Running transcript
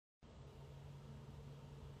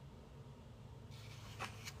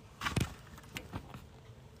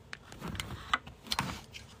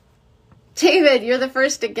David, you're the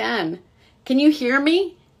first again. Can you hear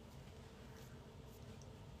me?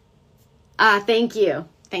 Thank you.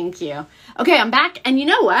 Thank you. Okay, I'm back. And you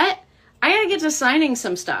know what? I gotta get to signing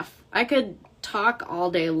some stuff. I could talk all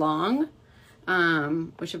day long,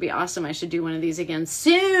 which would be awesome. I should do one of these again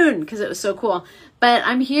soon because it was so cool. But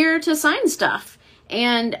I'm here to sign stuff.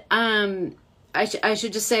 And I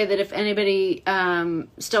should just say that if anybody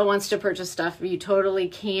still wants to purchase stuff, you totally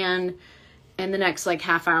can. In the next like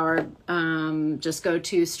half hour, just go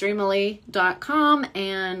to streamily.com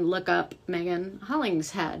and look up Megan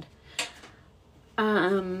Hollingshead.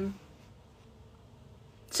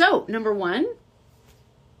 So number one,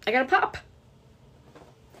 I got a pop.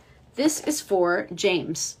 This is for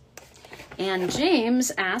James. And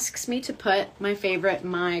James asks me to put my favorite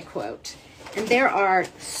Mai quote. And there are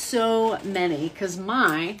so many because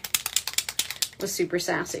Mai was super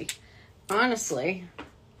sassy. Honestly,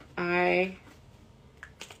 I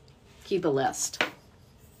keep a list.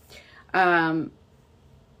 Number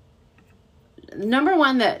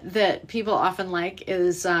one that people often like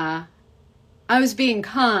is I was being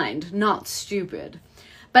kind, not stupid.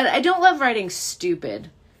 But I don't love writing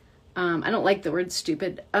stupid. I don't like the word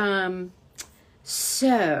stupid.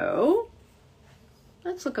 So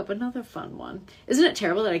let's look up another fun one. Isn't it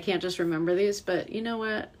terrible that I can't just remember these? But you know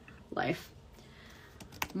what? Life.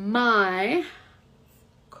 My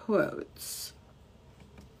quotes.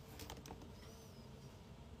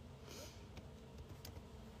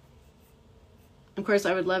 Of course,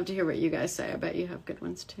 I would love to hear what you guys say. I bet you have good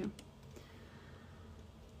ones too.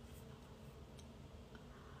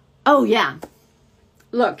 Oh, yeah.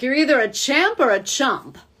 Look, you're either a champ or a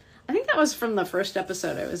chump. I think that was from the first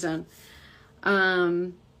episode I was in.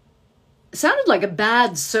 It sounded like a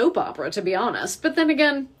bad soap opera, to be honest. But then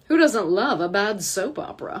again, who doesn't love a bad soap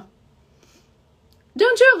opera?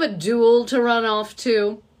 Don't you have a duel to run off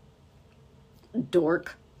to?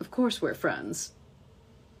 Dork. Of course we're friends.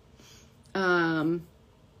 Well,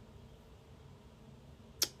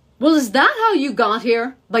 is that how you got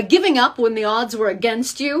here? By giving up when the odds were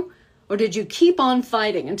against you? Or did you keep on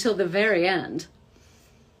fighting until the very end?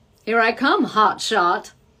 Here I come,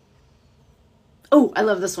 hotshot. Oh, I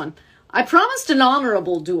love this one. I promised an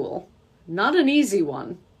honorable duel, not an easy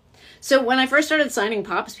one. So when I first started signing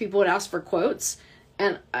pops, people would ask for quotes.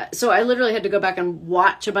 And so I literally had to go back and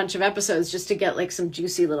watch a bunch of episodes just to get like some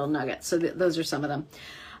juicy little nuggets. So those are some of them.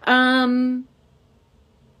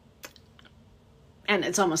 And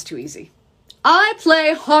it's almost too easy. I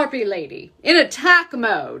play Harpy Lady in attack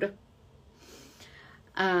mode.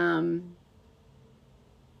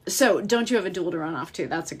 So don't you have a duel to run off to?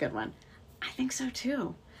 That's a good one. I think so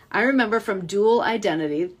too. I remember from Dual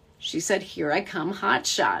Identity, she said, here I come,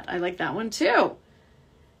 hotshot. I like that one too.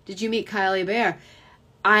 Did you meet Kylie Bear?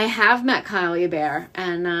 I have met Kylie Bear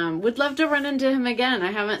and would love to run into him again.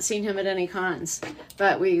 I haven't seen him at any cons,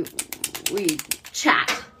 but we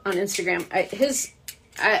chat on Instagram.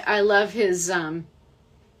 I love his I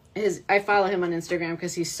follow him on Instagram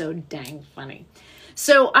because he's so dang funny.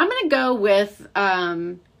 So I'm gonna go with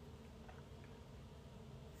bum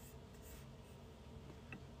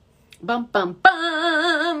bum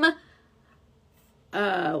bum.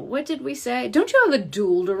 What did we say? Don't you have a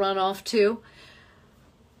duel to run off to?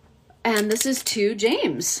 And this is to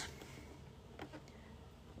James.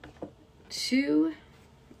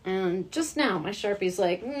 And just now my Sharpie's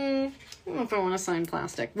like, I don't know if I want to sign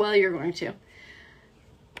plastic. Well, you're going to.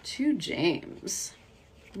 To James.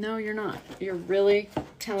 No, you're not. You're really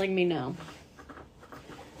telling me no.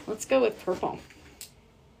 Let's go with purple.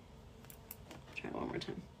 Try it one more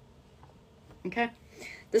time. Okay.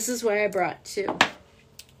 This is why I brought two.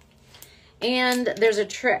 And there's a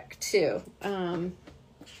trick too.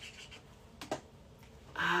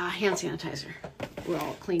 Hand sanitizer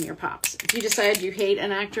will clean your pops. If you decide you hate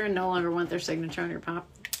an actor and no longer want their signature on your pop,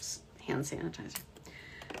 hand sanitizer.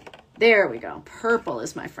 There we go. Purple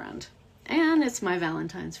is my friend. And it's my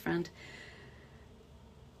Valentine's friend.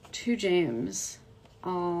 To James,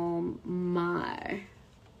 all my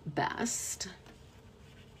best.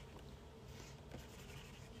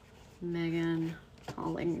 Megan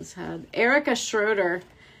Hollingshead. Erica Schroeder,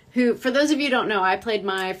 who, for those of you who don't know, I played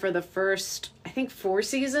Mai for the first, I think, 4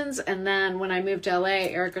 seasons. And then when I moved to LA,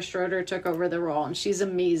 Erica Schroeder took over the role. And she's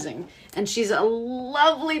amazing. And she's a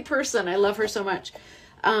lovely person. I love her so much.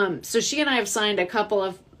 So she and I have signed a couple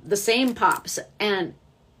of the same pops. And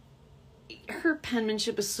her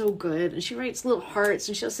penmanship is so good. And she writes little hearts.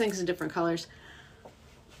 And she does things in different colors.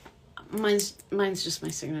 Mine's just my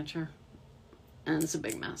signature. And it's a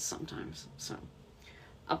big mess sometimes. So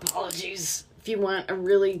apologies. If you want a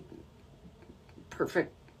really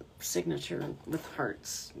perfect signature with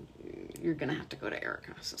hearts, you're going to have to go to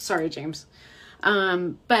Erica. So, sorry, James.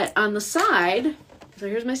 But on the side, so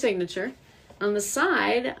here's my signature. On the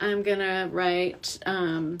side, I'm going to write,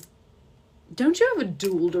 don't you have a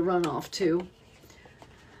duel to run off to?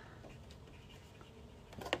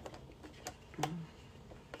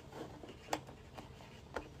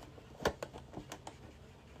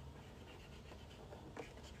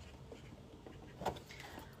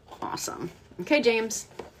 Awesome. Okay, James.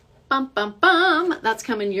 Bum, bum, bum. That's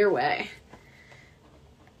coming your way.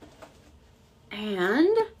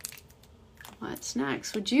 And what's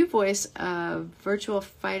next? Would you voice a virtual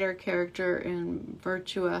fighter character in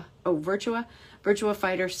Virtua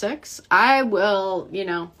Fighter 6? I will, you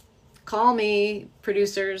know, call me,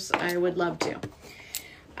 producers. I would love to.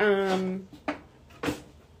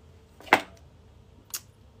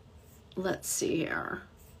 Let's see here.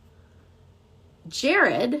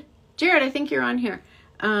 Jared, I think you're on here.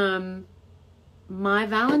 My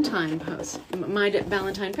Valentine post, my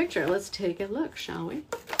Valentine picture. Let's take a look, shall we?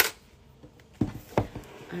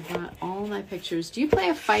 I brought all my pictures. Do you play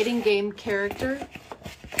a fighting game character?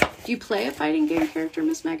 Do you play a fighting game character,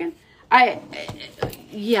 Miss Megan?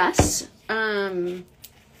 Yes. I've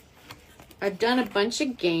done a bunch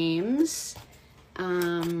of games.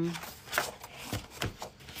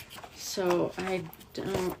 So I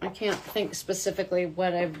can't think specifically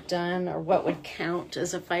what I've done or what would count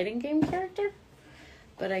as a fighting game character,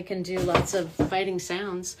 but I can do lots of fighting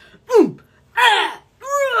sounds.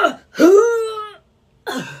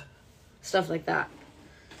 Stuff like that.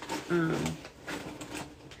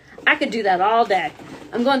 I could do that all day.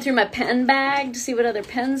 I'm going through my pen bag to see what other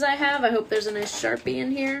pens I have. I hope there's a nice Sharpie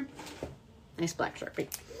in here. Nice black Sharpie.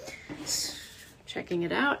 Checking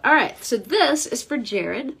it out. All right, so this is for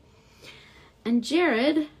Jared. And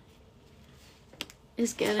Jared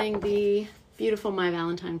is getting the beautiful My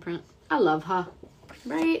Valentine print. I love her,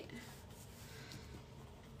 right?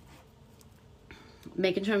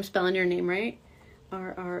 Making sure I'm spelling your name right.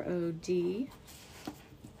 R-R-O-D.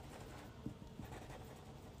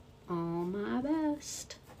 All my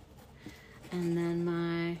best. And then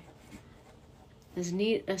my, as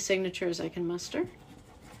neat a signature as I can muster.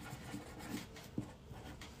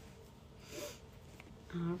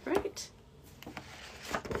 All right.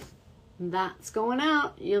 That's going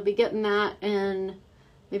out. You'll be getting that in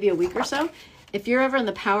maybe a week or so. If you're ever in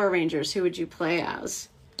the Power Rangers, who would you play as?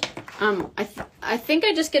 I think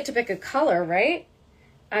I just get to pick a color, right?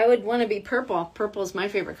 I would want to be purple. Purple is my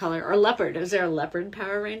favorite color. Or leopard. Is there a leopard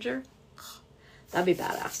Power Ranger? That'd be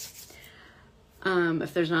badass.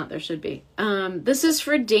 If there's not, there should be. This is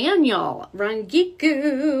for Daniel.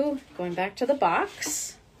 Rangiku. Going back to the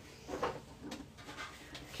box. In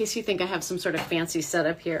case you think I have some sort of fancy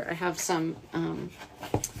setup here, I have some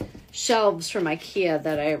shelves from IKEA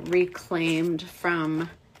that I reclaimed from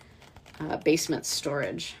basement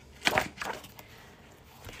storage.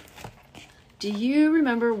 Do you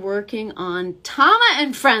remember working on Tama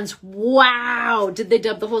and Friends? Wow! Did they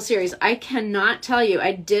dub the whole series? I cannot tell you.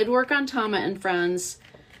 I did work on Tama and Friends.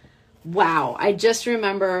 Wow. I just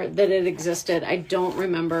remember that it existed. I don't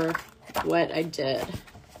remember what I did.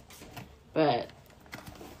 But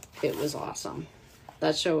it was awesome.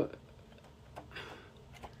 That show...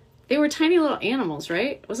 They were tiny little animals,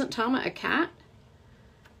 right? Wasn't Tama a cat?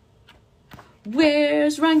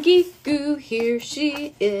 Where's Rangiku? Here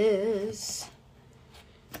she is.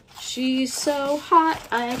 She's so hot,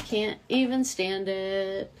 I can't even stand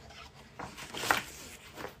it. I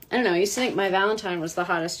don't know, I used to think My Valentine was the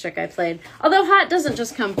hottest chick I played. Although hot doesn't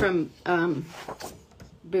just come from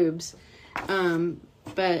boobs.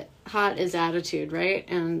 But hot is attitude, right?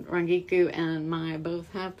 And Rangiku and Mai both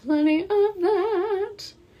have plenty of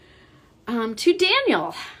that. To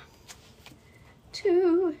Daniel.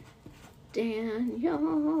 To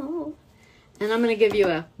Daniel. And I'm going to give you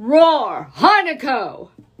a roar,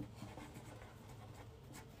 Hanako.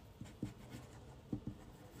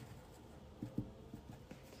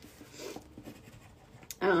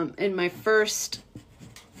 In my first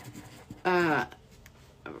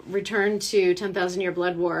return to 10,000 Year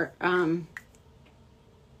Blood War, all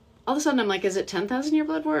of a sudden I'm like, is it 10,000 Year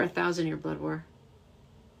Blood War or 1,000 Year Blood War?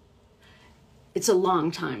 It's a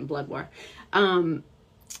long time Blood War.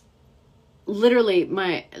 Literally,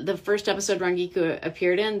 the first episode Rangiku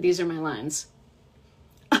appeared in, these are my lines.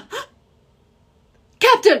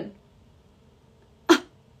 Captain!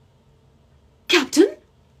 Captain?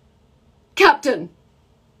 Captain!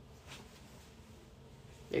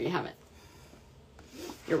 There you have it.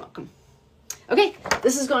 You're welcome. Okay,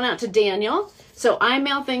 this is going out to Daniel. So I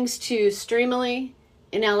mail things to Streamily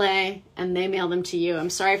in LA, and they mail them to you. I'm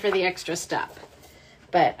sorry for the extra step.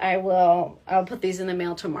 But I'll put these in the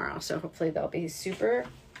mail tomorrow, so hopefully they'll be super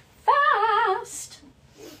fast.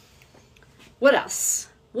 What else?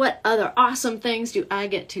 What other awesome things do I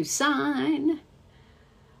get to sign?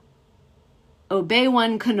 Obey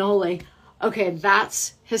One Cannoli. Okay,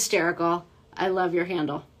 that's hysterical. I love your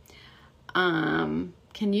handle. Can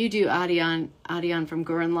you do Adion from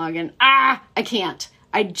Gurren Lagann? I can't.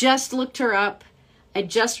 I just looked her up. I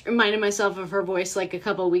just reminded myself of her voice like a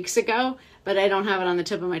couple weeks ago, but I don't have it on the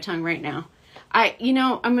tip of my tongue right now. I'm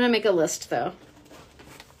going to make a list though.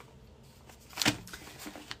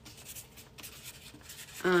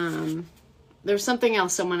 There's something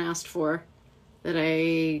else someone asked for that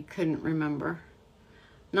I couldn't remember.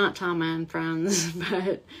 Not Tom and Friends,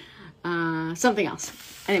 but something else.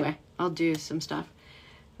 Anyway, I'll do some stuff.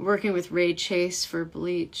 Working with Ray Chase for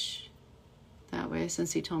Bleach that way,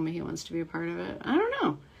 since he told me he wants to be a part of it. I don't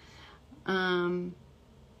know.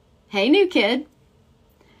 Hey, new kid.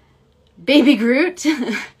 Baby Groot.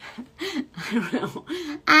 I don't know.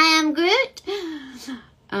 I am Groot.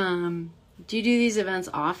 Do you do these events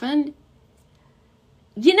often?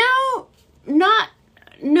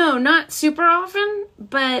 Not super often,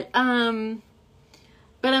 but I'm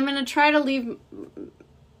gonna try to leave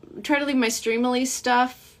my Streamily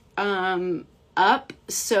stuff up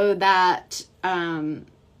so that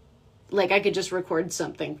I could just record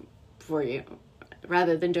something for you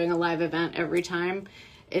rather than doing a live event every time.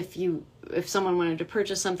 If someone wanted to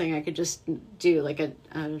purchase something, I could just do like a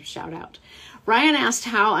shout out. Ryan asked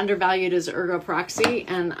how undervalued is Ergo Proxy,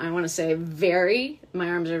 and I want to say very. My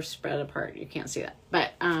arms are spread apart. You can't see that,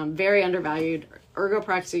 but very undervalued. Ergo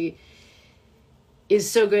Proxy is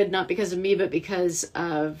so good, not because of me, but because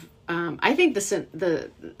of I think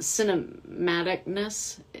the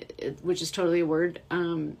cinematicness, which is totally a word,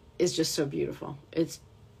 is just so beautiful. It's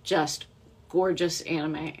just gorgeous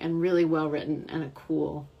anime and really well written and a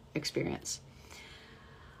cool experience.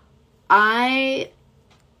 I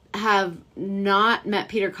have not met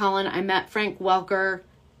Peter Cullen. I met Frank Welker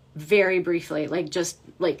very briefly, just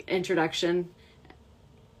introduction.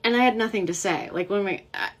 And I had nothing to say.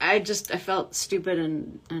 I felt stupid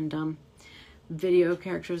and dumb. Video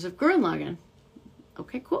characters of Gurren Lagann.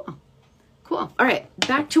 Okay, cool. All right,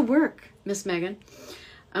 back to work, Miss Megan.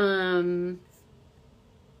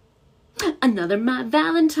 Another Mai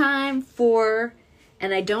Valentine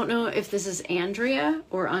and I don't know if this is Andrea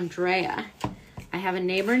or Andrea. I have a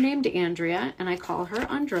neighbor named Andrea, and I call her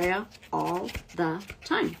Andrea all the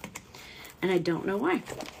time. And I don't know why.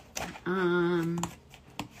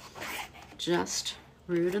 Just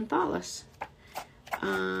rude and thoughtless.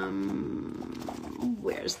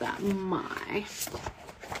 Where's that Mai?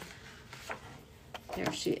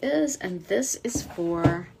 There she is, and this is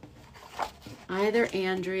for either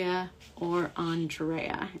Andrea or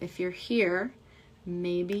Andrea. If you're here,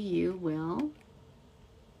 maybe you will.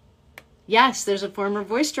 Yes, there's a former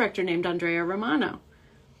voice director named Andrea Romano.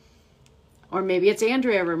 Or maybe it's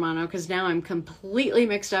Andrea Romano, because now I'm completely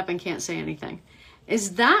mixed up and can't say anything.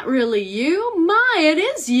 Is that really you? Mai, it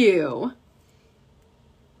is you!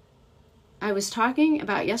 I was talking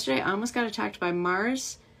about yesterday, I almost got attacked by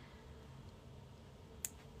Mars.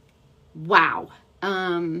 Wow.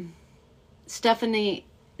 Stephanie,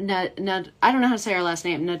 I don't know how to say her last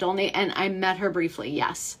name, Nadolny, and I met her briefly,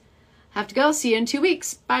 yes. Have to go, see you in 2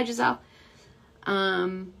 weeks. Bye, Giselle.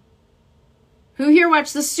 Who here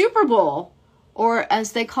watched the Super Bowl? Or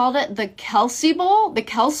as they called it, the Kelsey Bowl? The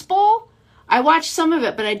Kels Bowl? I watched some of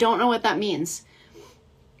it, but I don't know what that means.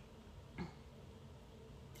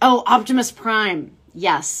 Oh, Optimus Prime.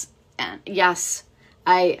 Yes. Yes.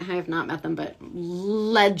 I have not met them, but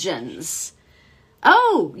legends.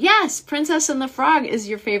 Oh, yes. Princess and the Frog is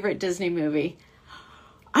your favorite Disney movie.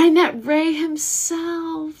 I met Ray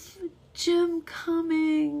himself. Jim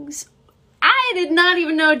Cummings. I did not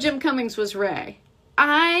even know Jim Cummings was Ray.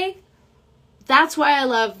 That's why I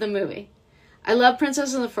love the movie. I love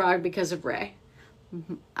Princess and the Frog because of Ray.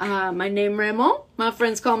 My name Raymond. My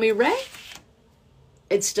friends call me Ray.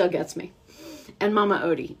 It still gets me. And Mama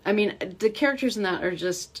Odie. I mean, the characters in that are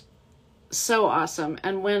just so awesome.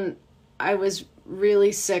 And when I was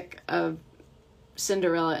really sick of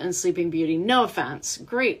Cinderella and Sleeping Beauty, no offense,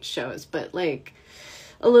 great shows, but a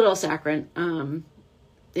little saccharine,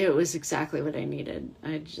 it was exactly what I needed.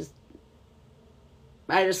 I just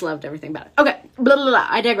loved everything about it. Okay, blah, blah, blah.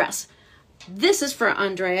 I digress. This is for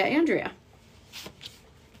Andrea.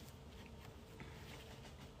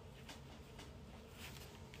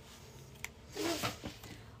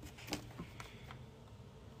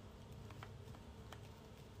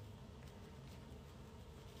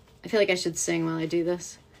 I feel like I should sing while I do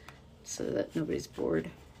this so that nobody's bored.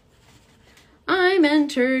 I'm I'm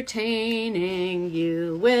entertaining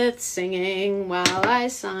you with singing while I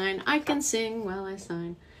sign. I can sing while I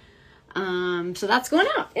sign. So that's going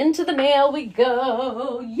out. Into the mail we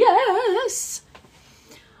go. Yes!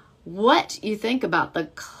 What you think about the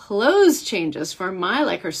clothes changes for Mai,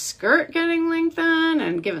 like her skirt getting lengthened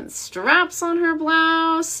and given straps on her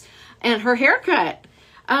blouse and her haircut.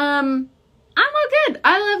 I'm all good.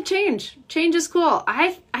 I love change. Change is cool.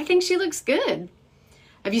 I think she looks good.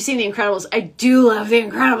 Have you seen The Incredibles? I do love The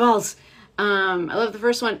Incredibles. I love the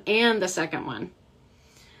first one and the second one.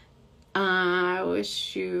 I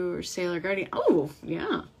wish you were Sailor Guardian. Oh,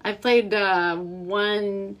 yeah. I've played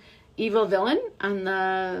one evil villain on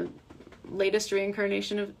the latest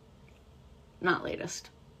reincarnation of... Not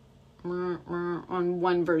latest. On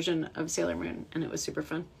one version of Sailor Moon, and it was super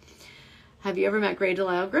fun. Have you ever met Gray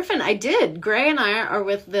Delisle Griffin? I did. Gray and I are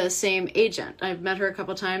with the same agent. I've met her a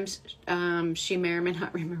couple times. She may or may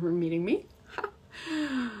not remember meeting me.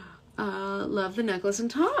 Love the necklace and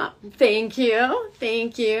top. Thank you.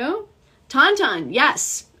 Thank you. Tauntaun.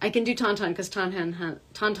 Yes, I can do Tauntaun because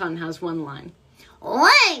Tauntaun has one line.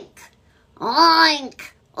 Oink! Oink!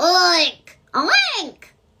 Oink! Oink!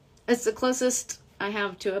 It's the closest I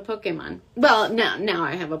have to a Pokemon. Well, now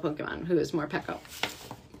I have a Pokemon who is more Peko.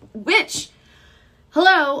 Which,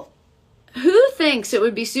 hello, who thinks it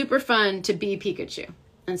would be super fun to be Pikachu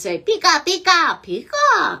and say, Pika, Pika,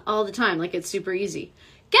 Pika, all the time, like it's super easy?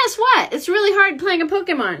 Guess what? It's really hard playing a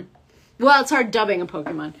Pokemon. Well, it's hard dubbing a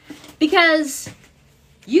Pokemon because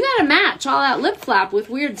you gotta match all that lip flap with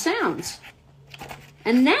weird sounds.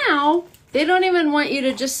 And now, they don't even want you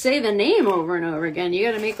to just say the name over and over again. You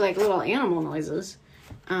gotta make like little animal noises.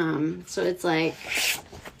 So it's like...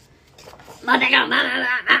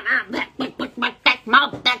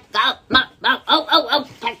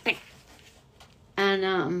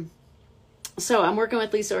 And so I'm working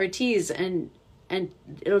with Lisa Ortiz and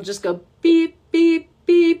it'll just go beep beep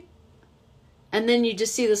beep, and then you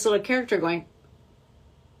just see this little character going,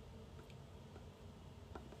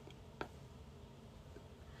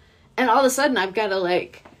 and all of a sudden I've got to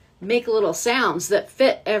like make little sounds that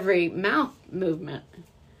fit every mouth movement,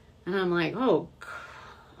 and I'm like, oh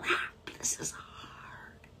crap, this is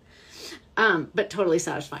hard, but totally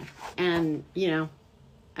satisfying. And you know,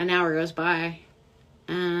 an hour goes by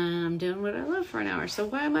and I'm doing what I love for an hour, so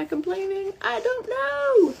why am I complaining? I don't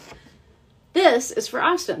know. This is for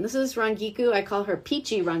Austin. This is Rangiku. I call her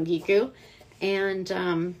Peachy Rangiku, and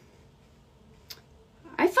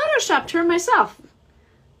I photoshopped her myself.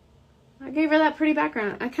 I gave her that pretty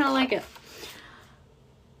background. I kind of like it.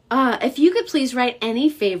 If you could please write any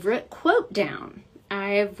favorite quote down.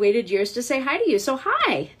 I've waited years to say hi to you. So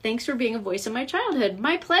hi. Thanks for being a voice in my childhood.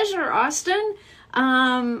 My pleasure, Austin.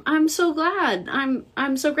 I'm so glad.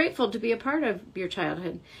 I'm so grateful to be a part of your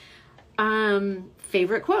childhood.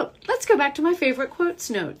 Favorite quote. Let's go back to my favorite quotes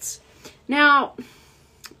notes. Now,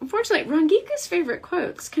 unfortunately, Rangiku's favorite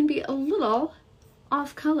quotes can be a little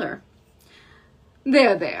off color.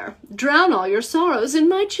 There. Drown all your sorrows in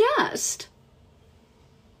my chest.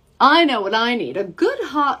 I know what I need. A good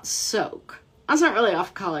hot soak. That's not really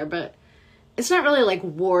off color, but it's not really like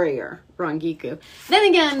warrior Rangiku. Then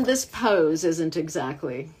again, this pose isn't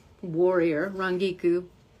exactly warrior Rangiku.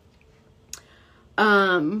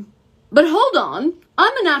 But hold on.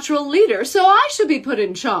 I'm a natural leader, so I should be put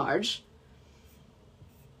in charge.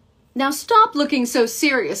 Now stop looking so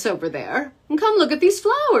serious over there and come look at these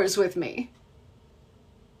flowers with me.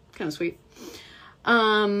 Kind of sweet.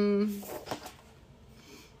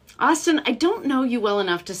 Austin, I don't know you well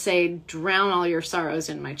enough to say, drown all your sorrows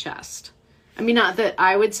in my chest. I mean, not that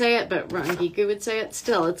I would say it, but Rangiku would say it.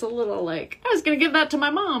 Still, it's a little like, I was going to give that to my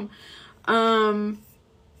mom. I'm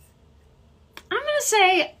going to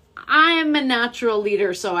say, I'm a natural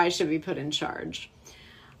leader, so I should be put in charge.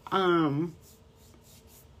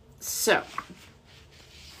 So.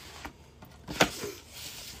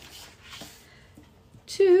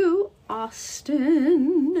 To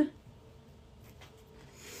Austin.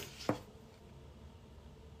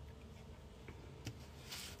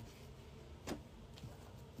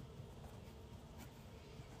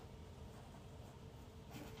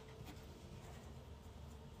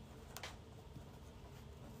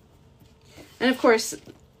 And of course,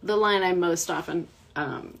 the line I most often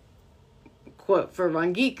quote for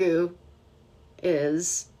Rangiku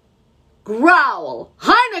is, growl,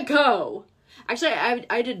 Hanako! Actually,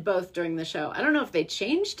 I did both during the show. I don't know if they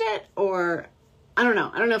changed it or, I don't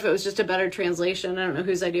know. I don't know if it was just a better translation. I don't know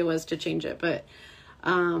whose idea was to change it, but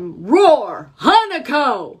roar,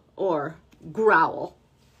 Hanako! Or growl,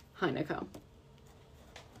 Hanako.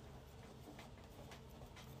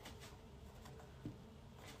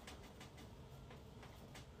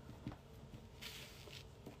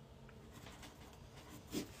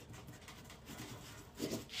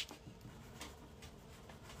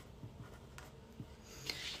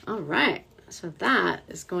 All right. So that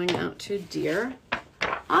is going out to dear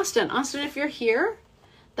Austin. Austin, if you're here,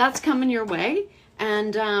 that's coming your way.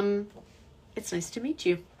 And it's nice to meet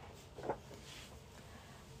you.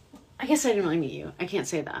 I guess I didn't really meet you. I can't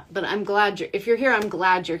say that. But I'm glad if you're here, I'm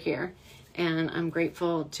glad you're here. And I'm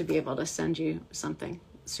grateful to be able to send you something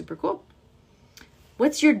super cool.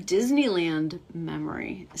 What's your Disneyland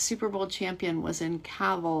memory? Super Bowl champion was in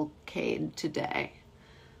Cavalcade today.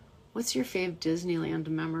 What's your fave Disneyland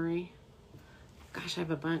memory? Gosh, I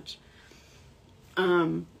have a bunch.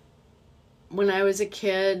 When I was a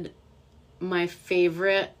kid, my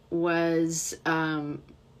favorite was the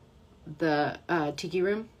Tiki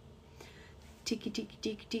Room. Tiki, tiki,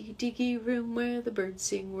 tiki, tiki, tiki room where the birds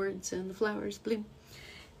sing words and the flowers bloom.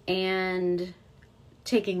 And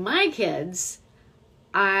taking my kids,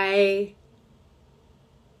 I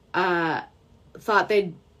thought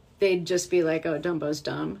they'd just be like, oh, Dumbo's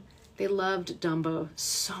dumb. They loved Dumbo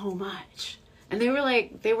so much. And they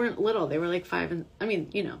weren't little. They were like 5 and,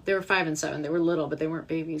 they were 5 and 7. They were little, but they weren't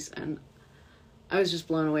babies. And I was just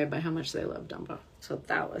blown away by how much they loved Dumbo. So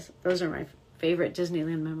those are my favorite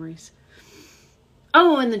Disneyland memories.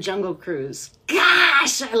 Oh, and the Jungle Cruise.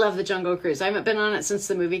 Gosh, I love the Jungle Cruise. I haven't been on it since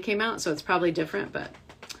the movie came out, so it's probably different, but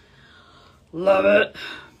love it.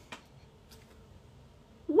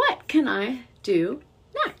 What can I do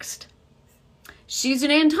next? Shizune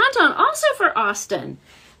and Tauntaun, also for Austin.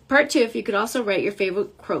 Part 2, if you could also write your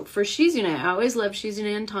favorite quote for Shizune. I always love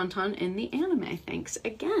Shizune and Tauntaun in the anime. Thanks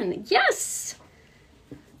again. Yes!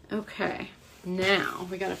 Okay, now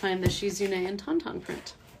we gotta find the Shizune and Tauntaun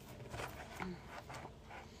print.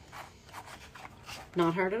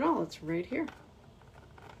 Not hard at all. It's right here.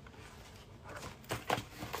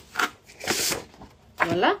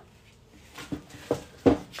 Voila.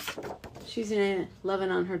 Shizune loving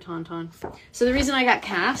on her Tauntaun. So the reason I got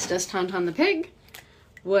cast as Tauntaun the pig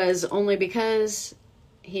was only because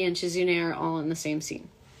he and Shizune are all in the same scene.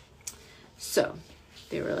 So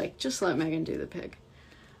they were like, just let Megan do the pig.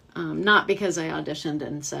 Not because I auditioned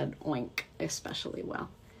and said oink especially well.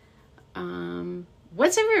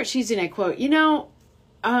 What's your favorite Shizune quote?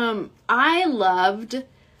 I loved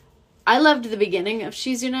the beginning of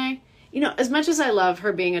Shizune. As much as I love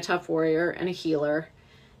her being a tough warrior and a healer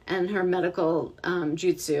and her medical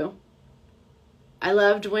jutsu, I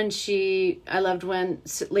loved when Lady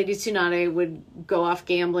Tsunade would go off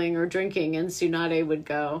gambling or drinking and Tsunade would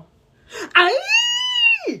go,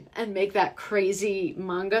 "Aye!" and make that crazy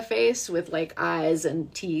manga face with like eyes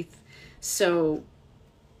and teeth. So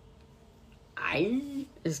 "Aye"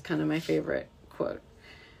 is kind of my favorite quote.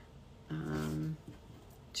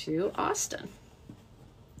 To Austin.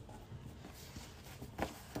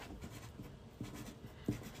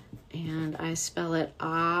 And I spell it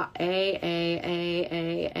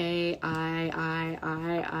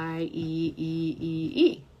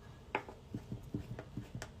A-A-A-A-A-I-I-I-I-E-E-E-E.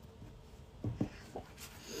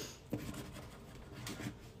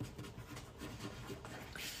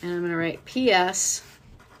 And I'm going to write P.S.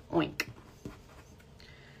 oink.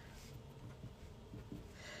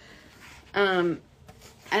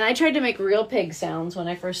 And I tried to make real pig sounds when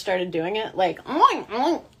I first started doing it, like oink,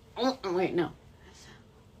 oink, oink. Wait, no.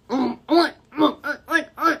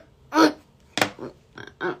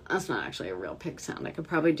 That's not actually a real pig sound. I could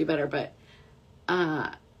probably do better, but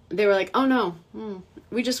they were like, oh no,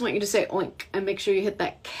 we just want you to say oink and make sure you hit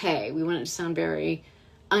that K. We want it to sound very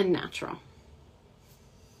unnatural.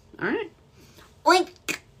 All right. Oink.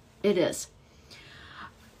 It is.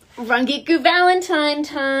 Rangiku Valentine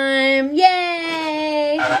time.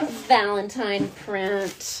 Yay! Valentine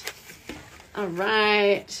print. All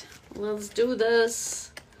right. Let's do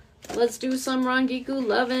this. Let's do some Rangiku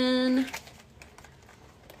lovin'.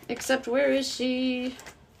 Except where is she?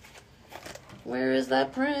 Where is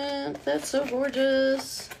that print? That's so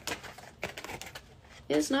gorgeous.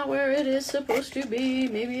 It's not where it is supposed to be.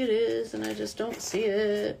 Maybe it is, and I just don't see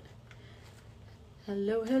it.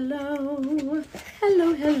 Hello, hello.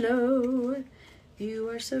 Hello, hello. You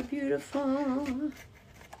are so beautiful.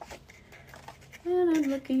 And I'm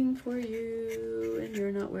looking for you, and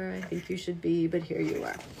you're not where I think you should be, but here you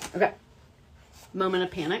are. Okay. Moment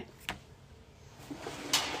of panic.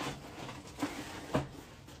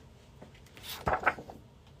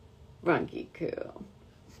 Rangiku.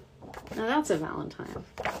 Now that's a Valentine.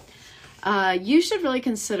 You should really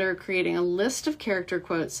consider creating a list of character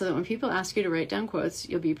quotes so that when people ask you to write down quotes,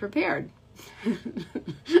 you'll be prepared.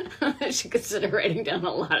 I should consider writing down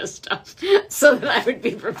a lot of stuff so that I would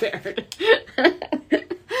be prepared.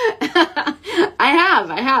 I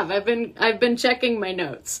have. I've been checking my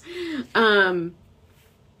notes.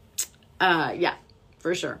 Yeah,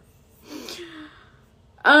 for sure.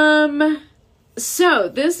 So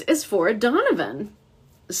this is for Donovan.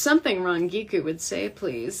 Something Rangiku would say,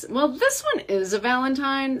 please. Well, this one is a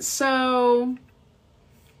Valentine, so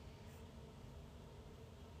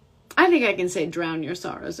I think I can say drown your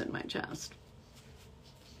sorrows in my chest.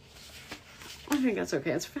 I think that's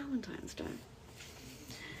okay. It's Valentine's Day.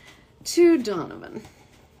 To Donovan.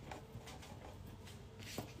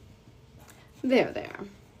 There.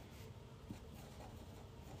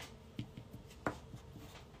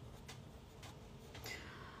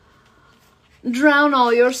 Drown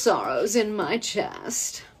all your sorrows in my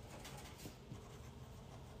chest.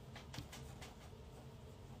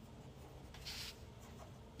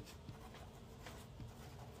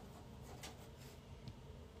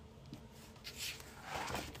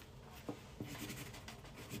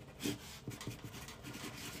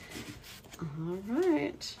 All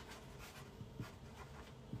right.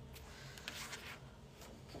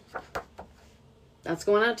 That's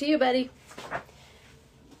going out to you, Betty.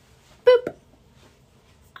 Boop.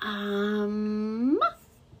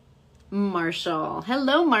 Marshall.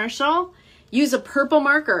 Hello, Marshall. Use a purple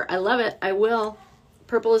marker. I love it. I will.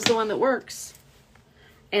 Purple is the one that works.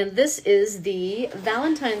 And this is the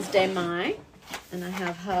Valentine's Day Mai. And I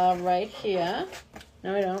have her right here.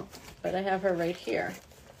 No, I don't. But I have her right here.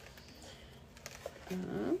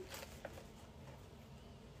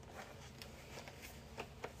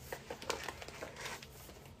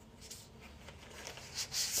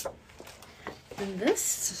 And this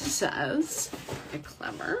says,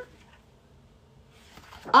 clever,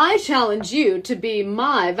 I challenge you to be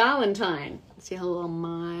my Valentine. See how little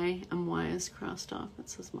my MY is crossed off? It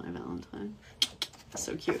says my Valentine.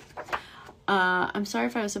 So cute. I'm sorry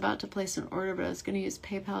if I was about to place an order, but I was going to use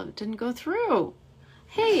PayPal. It didn't go through.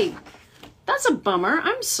 Hey, that's a bummer.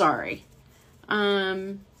 I'm sorry.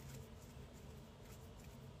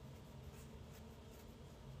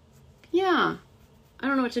 Yeah. I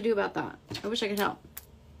don't know what to do about that. I wish I could help.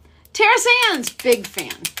 Tara Sands, big fan.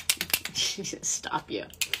 Stop you.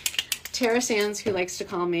 Tara Sands, who likes to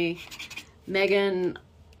call me Megan's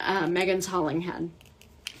Hollingshead.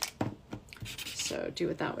 So do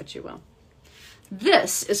with that what you will.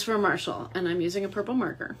 This is for Marshall, and I'm using a purple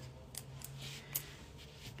marker.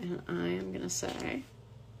 And I am going to say,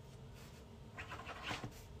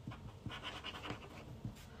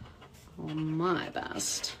 oh, my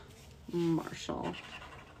best, Marshall.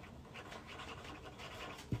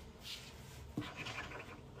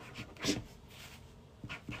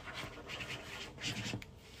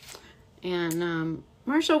 And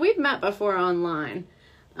Marshall, we've met before online.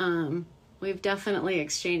 We've definitely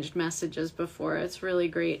exchanged messages before. It's really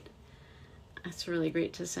great. It's really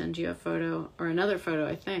great to send you a photo, or another photo,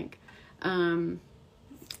 I think. And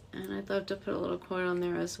I'd love to put a little quote on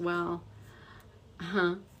there as well.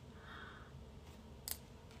 I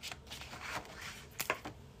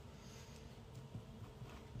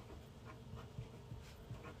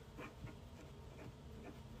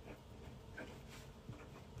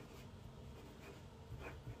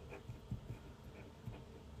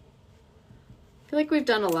feel like I've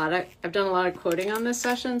done a lot of quoting on this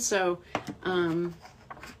session, so a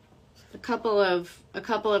couple of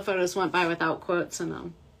photos went by without quotes, and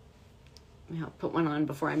I'll put one on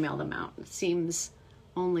before I mail them out. It seems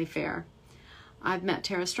only fair. I've met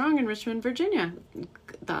Tara Strong in Richmond, Virginia.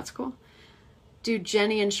 That's cool. Do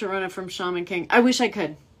Jenny and Sharona from Shaman King. I wish I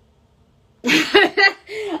could.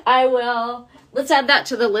 I will. Let's add that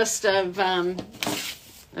to the list of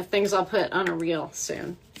things I'll put on a reel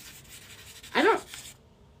soon. I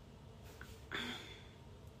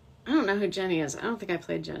don't know who Jenny is. I don't think I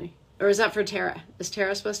played Jenny. Or is that for Tara? Is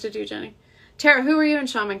Tara supposed to do Jenny? Tara, who are you in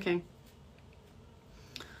Shaman King?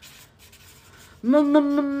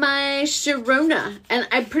 Mai Sharona. And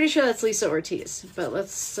I'm pretty sure that's Lisa Ortiz. But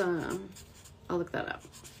let's, I'll look that up.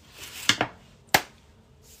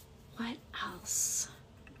 What else?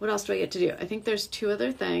 What else do I get to do? I think there's two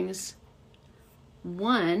other things.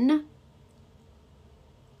 One,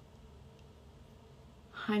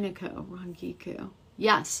 Hinako, Rangiku.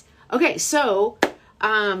 Yes. Okay, so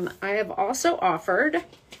I have also offered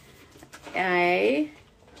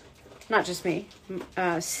not just me,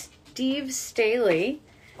 Steve Staley,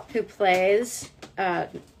 who plays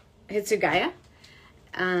Hitsugaya,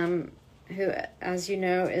 who, as you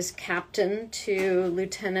know, is captain to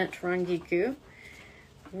Lieutenant Rangiku.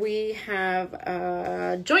 We have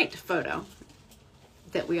a joint photo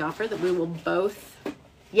that we offer that we will both,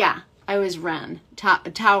 I was Ren,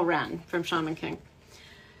 Tao Ren from Shaman King.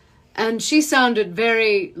 And she sounded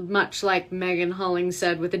very much like Megan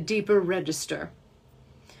Hollingshead with a deeper register.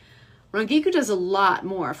 Rangiku does a lot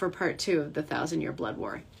more for part 2 of the 1,000-Year Blood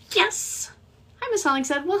War. Yes! Hi, Miss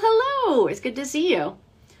Hollingshead. Well, hello. It's good to see you.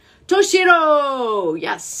 Toshiro!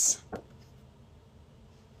 Yes.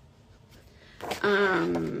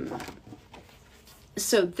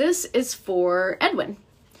 So this is for Edwin,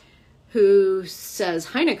 who says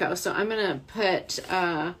Heineko. So I'm going to put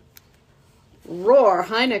Roar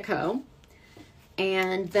Heineko,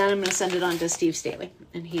 and then I'm going to send it on to Steve Staley,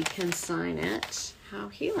 and he can sign it how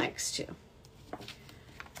he likes to.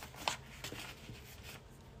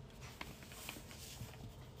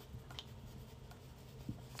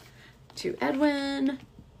 To Edwin,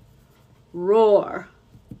 Roar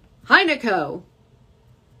Heineko.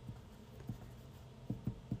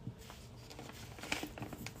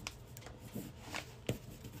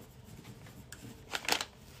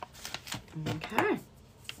 Okay.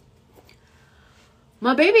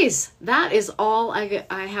 My babies, that is all I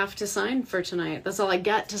have to sign for tonight. That's all I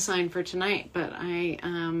get to sign for tonight. But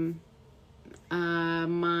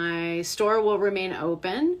my store will remain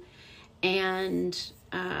open, and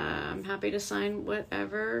I'm happy to sign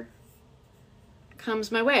whatever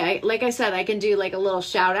comes my way. Like I said, I can do like a little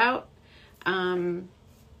shout out, and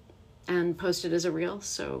post it as a reel.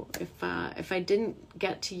 So if I didn't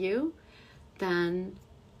get to you, then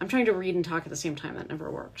I'm trying to read and talk at the same time. That never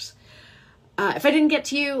works. If I didn't get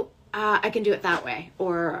to you, I can do it that way,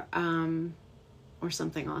 or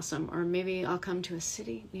something awesome, or maybe I'll come to a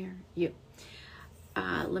city near you.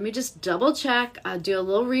 Let me just double check. I'll do a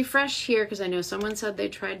little refresh here because I know someone said they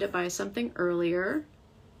tried to buy something earlier.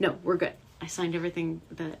 No, we're good. I signed everything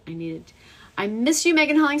that I needed. I miss you,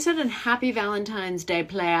 Megan Hollingshead, and happy Valentine's Day,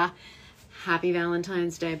 playa. Happy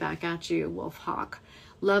Valentine's Day back at you, Wolf Hawk.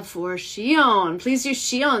 Love for Shion. Please use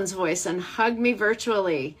Shion's voice and hug me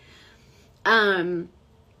virtually. And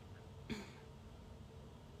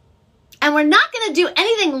we're not going to do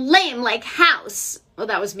anything lame like house. Well,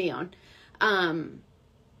 that was Mion.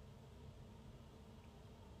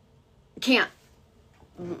 Can't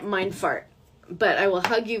mind fart, but I will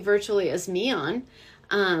hug you virtually as Mion.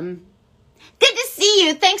 Good to see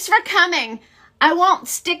you. Thanks for coming. I won't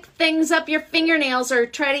stick things up your fingernails or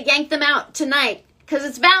try to yank them out tonight because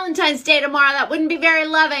it's Valentine's Day tomorrow. That wouldn't be very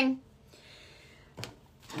loving.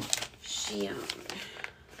 Shion.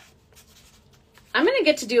 I'm going to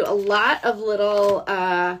get to do a lot of little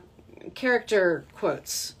character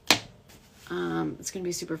quotes. It's going to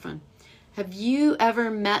be super fun. Have you ever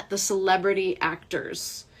met the celebrity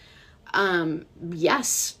actors?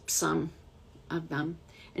 Yes, some of them.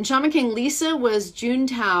 In Shaman King, Lisa was June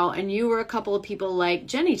Tao, and you were a couple of people like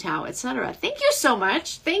Jenny Tao, etc. Thank you so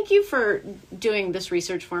much. Thank you for doing this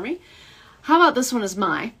research for me. How about this one is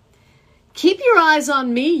Mai? Keep your eyes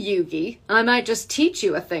on me, Yugi. I might just teach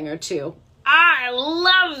you a thing or two. I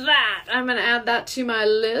love that. I'm going to add that to my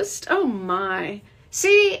list. Oh, my.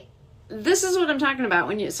 See, this is what I'm talking about.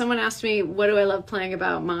 When someone asks me, what do I love playing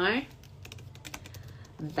about Mai?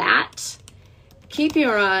 That. Keep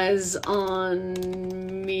your eyes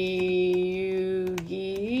on me,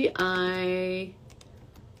 Yugi. I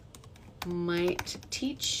might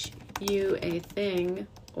teach you a thing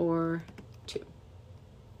or two.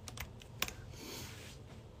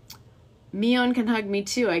 Mion can hug me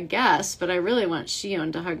too, I guess, but I really want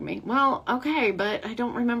Shion to hug me. Well, okay, but I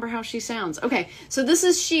don't remember how she sounds. Okay, so this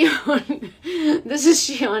is Shion. This is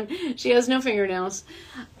Shion. She has no fingernails.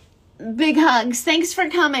 Big hugs. Thanks for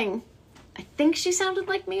coming. I think she sounded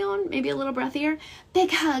like Mion, maybe a little breathier.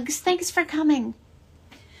 Big hugs. Thanks for coming.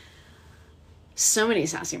 So many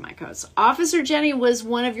sassy Mai codes. Officer Jenny was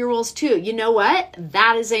one of your roles too. You know what?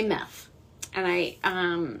 That is a myth. And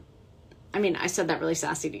I mean, I said that really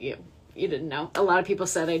sassy to you. You didn't know. A lot of people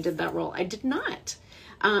said I did that role. I did not.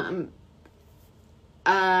 I'm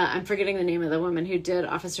forgetting the name of the woman who did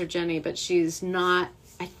Officer Jenny, but she's not,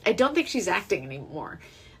 I don't think she's acting anymore.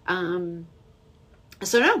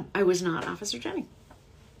 So no, I was not Officer Jenny.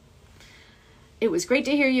 It was great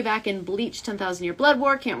to hear you back in Bleach 10,000 Year Blood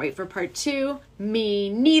War. Can't wait for part 2. Me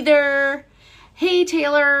neither. Hey,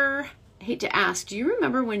 Taylor. Hate to ask, do you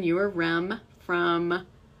remember when you were Rem from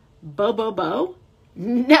Bo?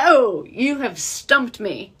 No, you have stumped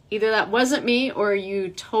me. Either that wasn't me or you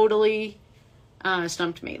totally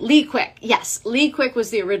stumped me. Lee Quick. Yes, Lee Quick was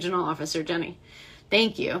the original Officer Jenny.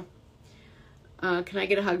 Thank you. Can I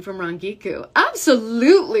get a hug from Rangiku?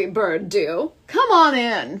 Absolutely, Bird do. Come on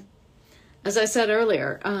in. As I said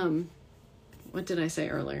earlier, what did I say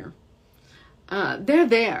earlier?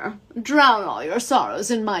 There. Drown all your sorrows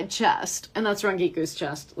in my chest. And that's Rangiku's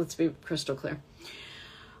chest. Let's be crystal clear.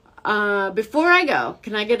 Before I go,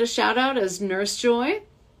 can I get a shout out as Nurse Joy?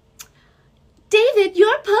 David,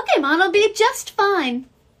 your Pokemon will be just fine.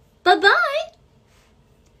 Bye-bye.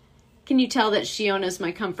 Can you tell that Shion is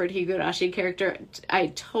my comfort Higurashi character? I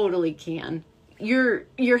totally can. Your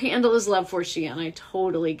handle is love for Shion. I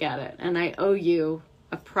totally get it. And I owe you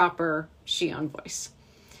a proper Shion voice.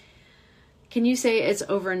 Can you say it's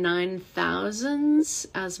over 9,000s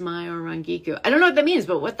as Mai or Rangiku? I don't know what that means,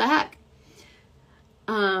 but what the heck?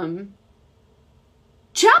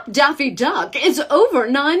 Chop Daffy Duck is over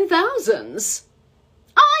 9,000s.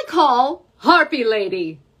 I call Harpy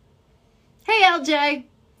Lady. Hey, LJ.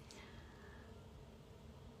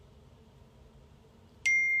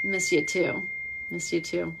 Miss you too. Miss you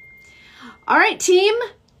too. All right, team.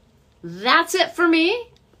 That's it for me.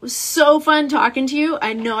 It was so fun talking to you.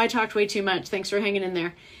 I know I talked way too much. Thanks for hanging in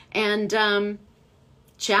there. And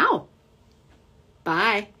ciao.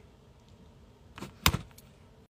 Bye.